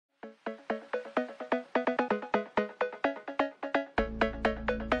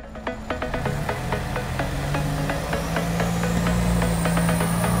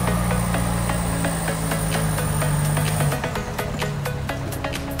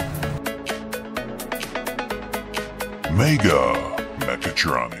Mega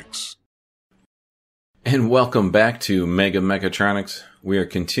Mechatronics. And welcome back to Mega Mechatronics. We are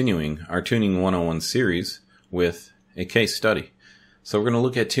continuing our Tuning 101 series with a case study. So we're going to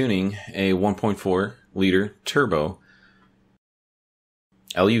look at tuning a 1.4 liter turbo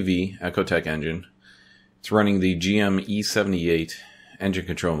LUV Ecotec engine. It's running the GM E78 engine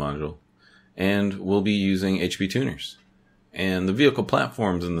control module, and we'll be using HP tuners. And the vehicle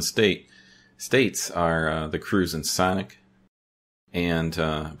platforms in the states are the Cruze and Sonic, and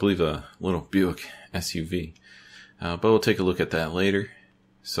I believe a little Buick SUV. But we'll take a look at that later.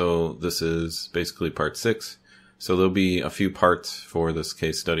 So this is basically part 6. So there'll be a few parts for this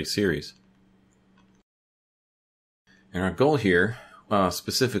case study series. And our goal here,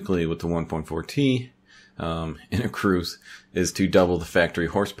 specifically with the 1.4T in a Cruze, is to double the factory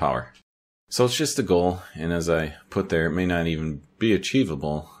horsepower. So it's just a goal, and as I put there, it may not even be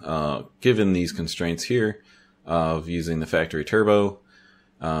achievable given these constraints here of using the factory turbo,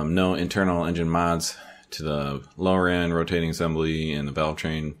 no internal engine mods to the lower end, rotating assembly, and the valve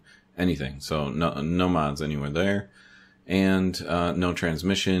train, anything. So no mods anywhere there, and no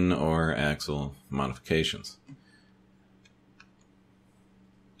transmission or axle modifications.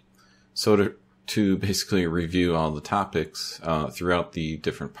 So to basically review all the topics throughout the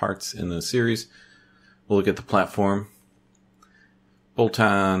different parts in the series, we'll look at the platform,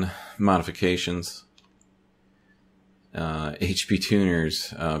 bolt-on modifications, HP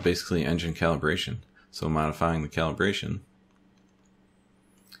tuners, basically engine calibration, so modifying the calibration.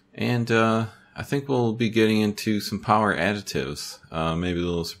 And I think we'll be getting into some power additives, maybe a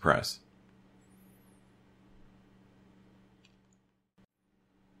little surprise.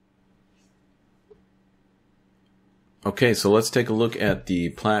 Okay, so let's take a look at the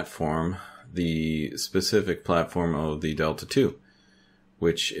platform, the specific platform of the Delta II,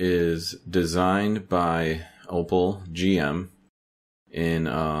 which is designed by Opel GM in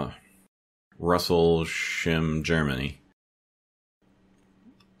Russelsheim, Germany.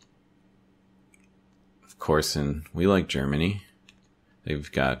 Of course, and we like Germany.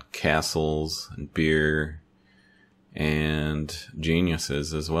 They've got castles and beer and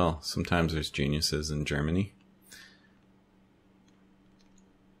geniuses as well. Sometimes there's geniuses in Germany.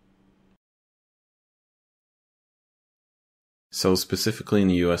 So specifically in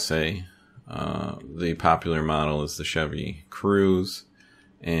the USA, the popular model is the Chevy Cruze,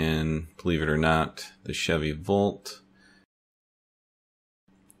 and believe it or not, the Chevy Volt,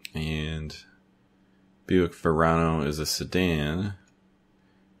 and Buick Verano is a sedan,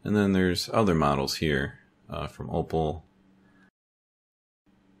 and then there's other models here from Opel.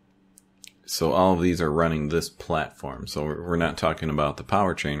 So all of these are running this platform. So we're not talking about the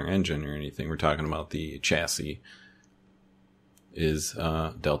powertrain or engine or anything. We're talking about the chassis is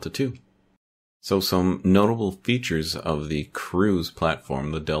Delta II. So some notable features of the Cruze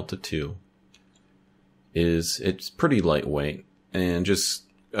platform, the Delta II, is it's pretty lightweight, and just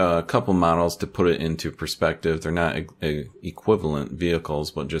a couple models to put it into perspective. They're not equivalent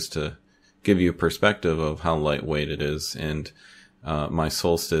vehicles, but just to give you a perspective of how lightweight it is. And my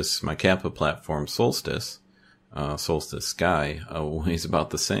Solstice, my Kappa platform Solstice Sky, weighs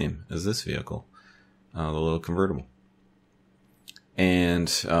about the same as this vehicle, the little convertible. And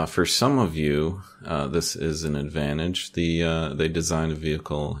for some of you, this is an advantage. They designed a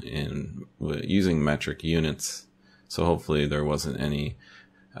vehicle using metric units, so hopefully there wasn't any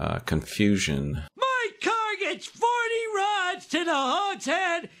confusion. My car gets 40 rods to the hog's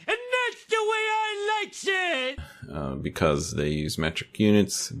head, and that's the way I likes it! Because they use metric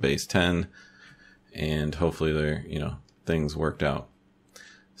units, base 10, and hopefully things worked out.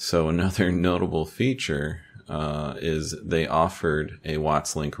 So another notable feature is they offered a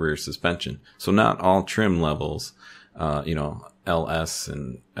Watts-Link rear suspension. So not all trim levels, LS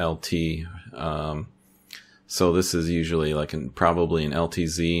and LT. So this is usually like probably an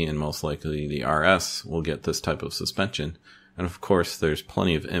LTZ, and most likely the RS will get this type of suspension. And of course, there's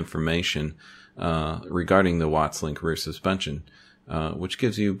plenty of information regarding the Watts-Link rear suspension, which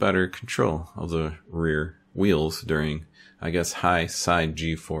gives you better control of the rear wheels during, I guess, high side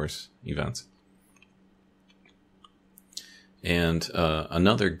G-force events. And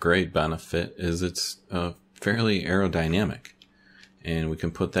another great benefit is it's fairly aerodynamic. And we can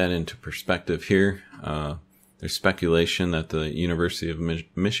put that into perspective here. There's speculation that the University of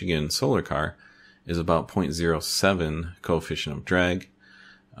Michigan solar car is about 0.07 coefficient of drag.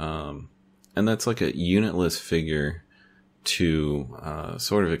 And that's like a unitless figure to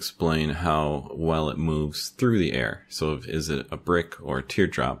sort of explain how well it moves through the air. So is it a brick or a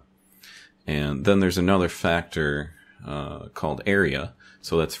teardrop? And then there's another factor called area.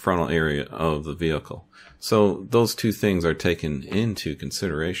 So that's frontal area of the vehicle. So those two things are taken into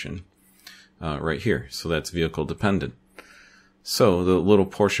consideration right here. So that's vehicle dependent. So the little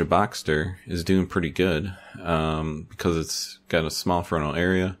Porsche Boxster is doing pretty good because it's got a small frontal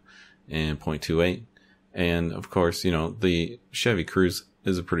area and 0.28. And of course, you know, the Chevy Cruze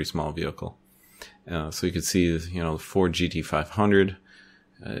is a pretty small vehicle. So you can see, you know, the Ford GT500,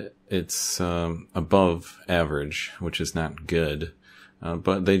 it's above average, which is not good.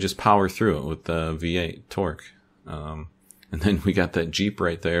 But they just power through it with the V8 torque. And then we got that Jeep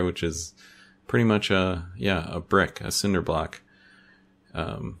right there, which is pretty much a brick, a cinder block.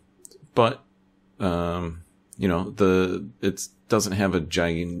 But you know, it doesn't have a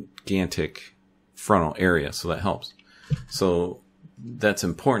gigantic frontal area, so that helps. So that's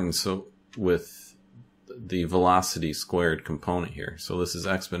important. So with the velocity squared component here, so this is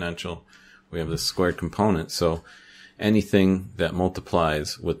exponential. We have this squared component. So anything that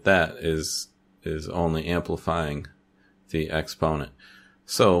multiplies with that is only amplifying the exponent.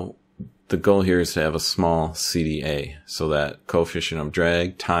 So the goal here is to have a small CDA, so that coefficient of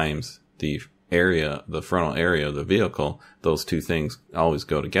drag times the area, the frontal area of the vehicle, those two things always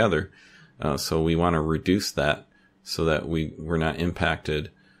go together. So we want to reduce that so that we're not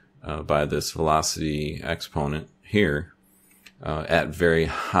impacted by this velocity exponent here at very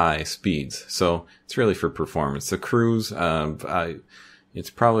high speeds. So it's really for performance. The Cruze, it's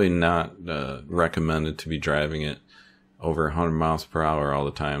probably not recommended to be driving it over 100 miles per hour all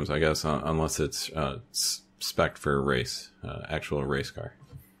the times, I guess, unless it's spec'd for a race, actual race car.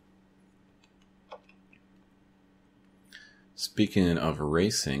 Speaking of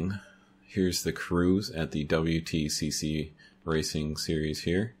racing, here's the Cruze at the WTCC Racing Series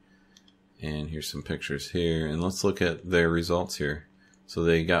here. And here's some pictures here. And let's look at their results here. So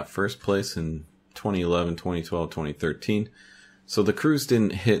they got first place in 2011, 2012, 2013. So the Cruze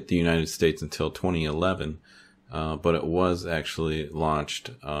didn't hit the United States until 2011. But it was actually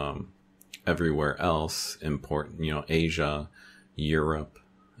launched everywhere else, Asia, Europe.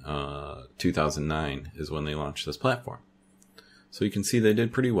 2009 is when they launched this platform. So you can see they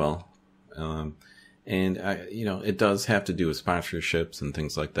did pretty well. And it does have to do with sponsorships and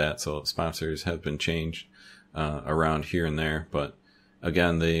things like that. So sponsors have been changed around here and there. But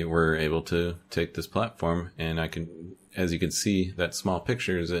again, they were able to take this platform, and as you can see, that small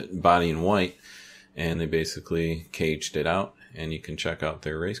picture is it body in white. And they basically caged it out, and you can check out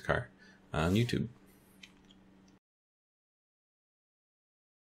their race car on YouTube.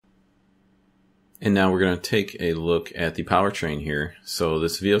 And now we're going to take a look at the powertrain here. So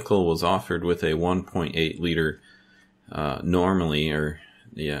this vehicle was offered with a 1.8 liter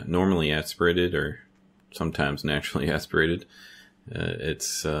normally aspirated, or sometimes naturally aspirated.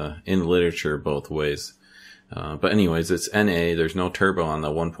 It's in literature both ways. But anyways, it's NA. There's no turbo on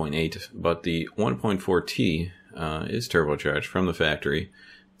the 1.8, but the 1.4T is turbocharged from the factory.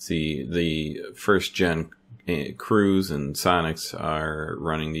 See, the first gen Cruze and Sonics are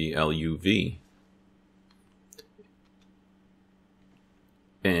running the LUV.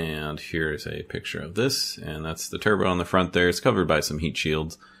 And here's a picture of this, and that's the turbo on the front there. It's covered by some heat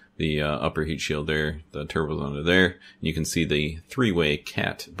shields. The upper heat shield there, the turbo's under there. You can see the three-way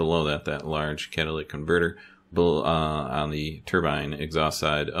cat below that large catalytic converter on the turbine exhaust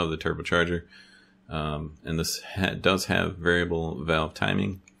side of the turbocharger. And this does have variable valve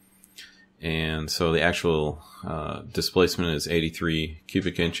timing. And so the actual displacement is 83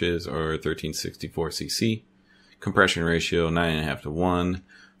 cubic inches or 1364 cc. Compression ratio 9.5 to 1.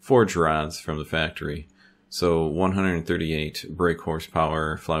 Forged rods from the factory. So 138 brake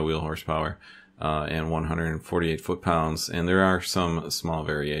horsepower, flywheel horsepower, and 148 foot-pounds. And there are some small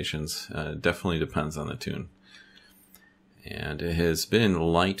variations. Definitely depends on the tune. And it has been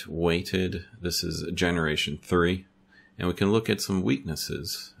light-weighted. This is generation 3. And we can look at some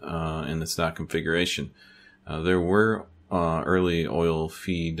weaknesses in the stock configuration. There were early oil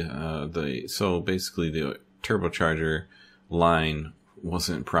feed. So basically the turbocharger line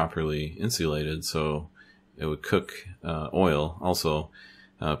wasn't properly insulated, so it would cook oil. Also,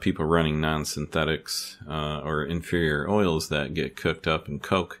 people running non-synthetics or inferior oils that get cooked up and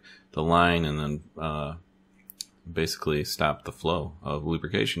coke the line and then basically stop the flow of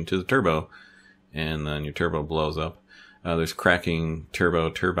lubrication to the turbo, and then your turbo blows up. There's cracking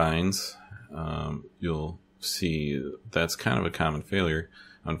turbo turbines. You'll see that's kind of a common failure,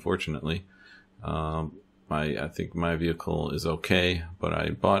 unfortunately. I think my vehicle is okay, but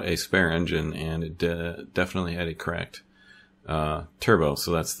I bought a spare engine and it definitely had a cracked turbo.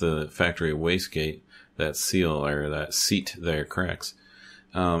 So that's the factory wastegate, that seal or that seat there cracks.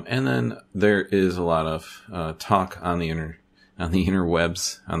 And then there is a lot of talk on the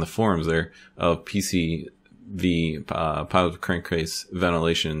interwebs, on the forums there, of PCV, pilot crankcase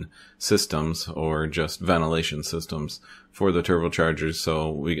ventilation systems, or just ventilation systems for the turbochargers.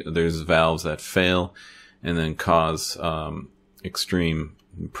 So there's valves that fail and then cause extreme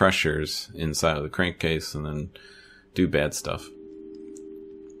pressures inside of the crankcase and then do bad stuff.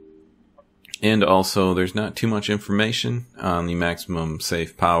 And also, there's not too much information on the maximum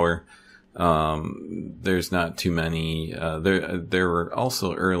safe power. There's not too many. There were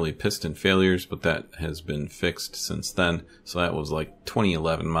also early piston failures, but that has been fixed since then. So that was like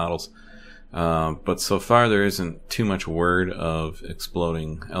 2011 models. But so far, there isn't too much word of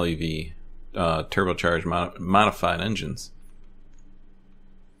exploding LEV turbocharged modified engines.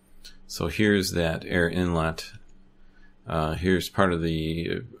 So here's that air inlet. Here's part of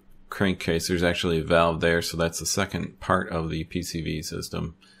the crankcase. There's actually a valve there, so that's the second part of the PCV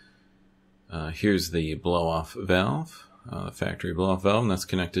system. Here's the blow-off valve, factory blow-off valve, and that's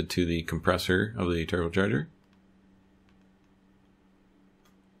connected to the compressor of the turbocharger.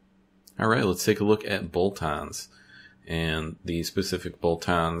 Alright, let's take a look at bolt-ons. And the specific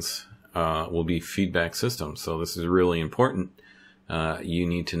bolt-ons will be feedback systems, so this is really important. You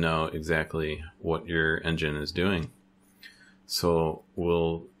need to know exactly what your engine is doing. So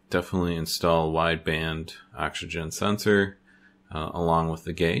we'll definitely install wideband oxygen sensor along with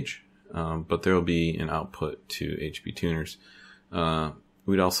the gauge, but there will be an output to HP tuners.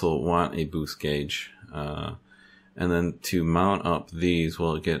 We'd also want a boost gauge, and then to mount up these,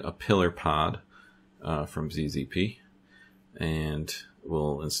 we'll get a pillar pod from ZZP, and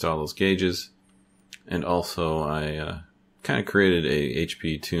we'll install those gauges. And also I kind of created a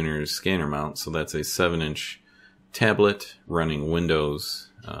HP tuners scanner mount, so that's a 7-inch tablet running Windows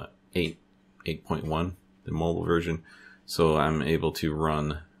 8.1, the mobile version, so I'm able to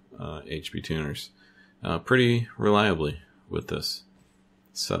run HP tuners pretty reliably with this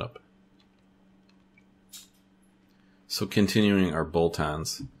setup. So continuing our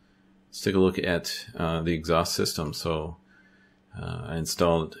bolt-ons, let's take a look at the exhaust system. So I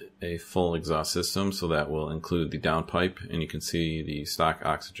installed a full exhaust system, so that will include the downpipe, and you can see the stock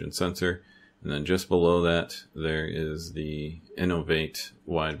oxygen sensor. And then just below that, there is the Innovate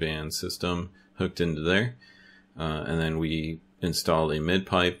wideband system hooked into there. And then we installed a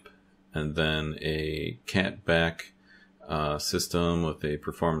mid-pipe, and then a catback system with a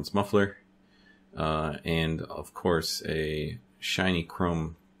performance muffler, and of course a shiny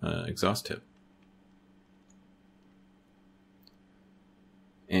chrome exhaust tip.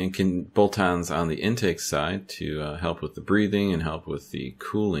 And bolt-ons on the intake side to help with the breathing and help with the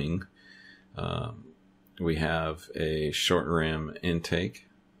cooling. We have a short ram intake,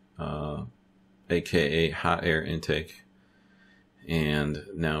 aka hot air intake, and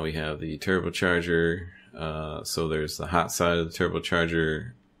now we have the turbocharger. So there's the hot side of the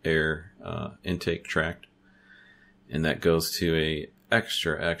turbocharger air intake tract, and that goes to a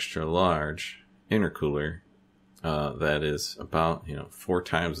extra large intercooler that is about 4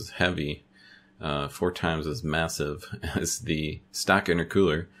 times as heavy, 4 times as massive as the stock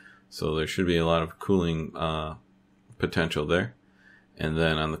intercooler. So there should be a lot of cooling potential there. And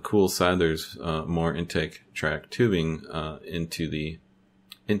then on the cool side, there's more intake tract tubing into the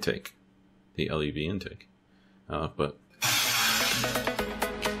intake, the LEV intake. But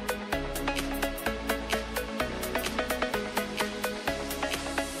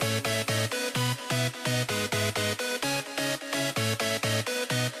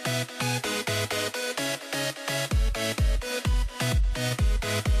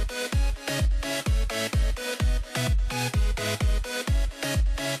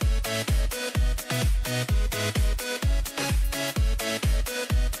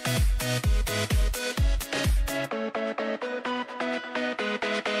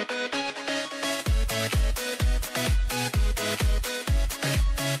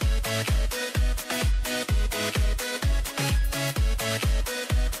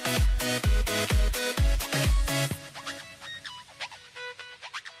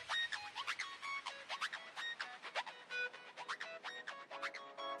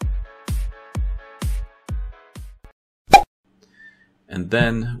and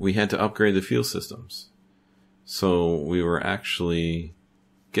then we had to upgrade the fuel systems. So we were actually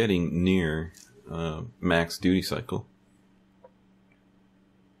getting near max duty cycle.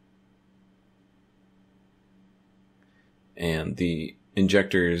 And the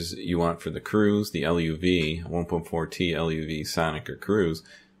injectors you want for the Cruze, the LUV, 1.4T LUV Sonic or Cruze,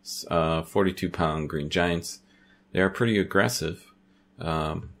 42-pound Green Giants, they are pretty aggressive.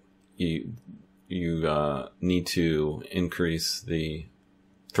 You need to increase the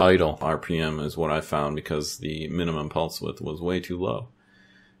idle RPM is what I found, because the minimum pulse width was way too low.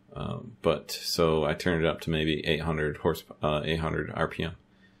 So I turned it up to maybe 800 RPM.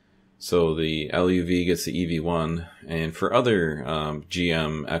 So the LUV gets the EV1, and for other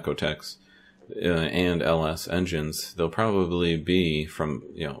GM Ecotechs and LS engines, they'll probably be from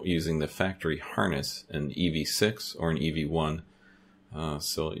using the factory harness, an EV6 or an EV1.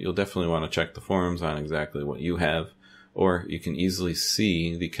 So you'll definitely want to check the forums on exactly what you have, or you can easily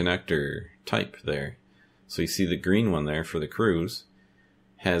see the connector type there. So you see the green one there for the Cruze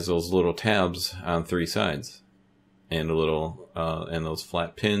has those little tabs on 3 sides, and a little and those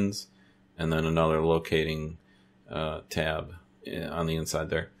flat pins, and then another locating tab on the inside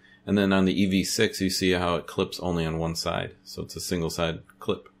there. And then on the EV6, you see how it clips only on one side, so it's a single side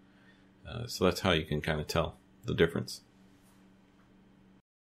clip. So that's how you can kind of tell the difference.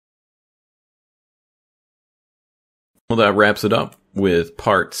 Well, that wraps it up with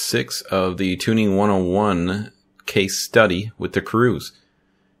part 6 of the Tuning 101 case study with the Cruze.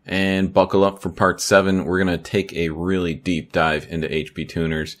 And buckle up for part 7. We're going to take a really deep dive into HP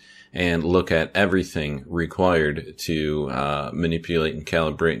tuners and look at everything required to manipulate and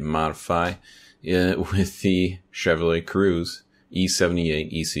calibrate and modify with the Chevrolet Cruze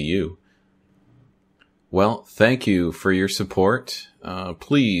E78 ECU. Well, thank you for your support.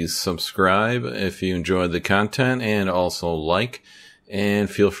 Please subscribe if you enjoyed the content, and also like, and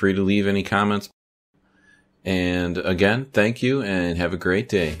feel free to leave any comments. And again, thank you and have a great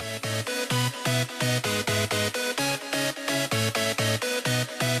day.